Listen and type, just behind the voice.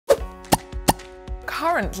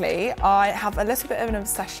currently I have a little bit of an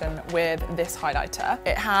obsession with this highlighter.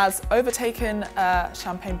 It has overtaken a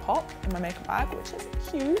champagne pop in my makeup bag, which is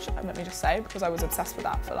huge, let me just say, because I was obsessed with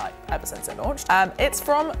that for like ever since it launched. It's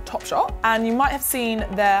from Topshop, and you might have seen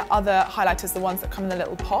their other highlighters, the ones that come in the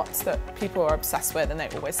little pots that people are obsessed with and they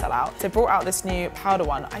always sell out. So they brought out this new powder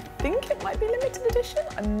one. I think it might be limited edition,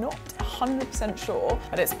 I'm not 100% sure,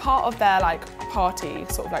 but it's part of their like party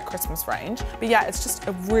sort of like Christmas range. But yeah, it's just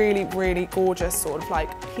a really, really gorgeous sort of like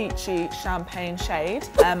peachy champagne shade.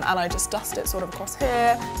 And I just dust it sort of across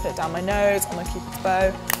here, put it down my nose, on my cupid's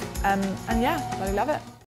bow. And yeah, I love it.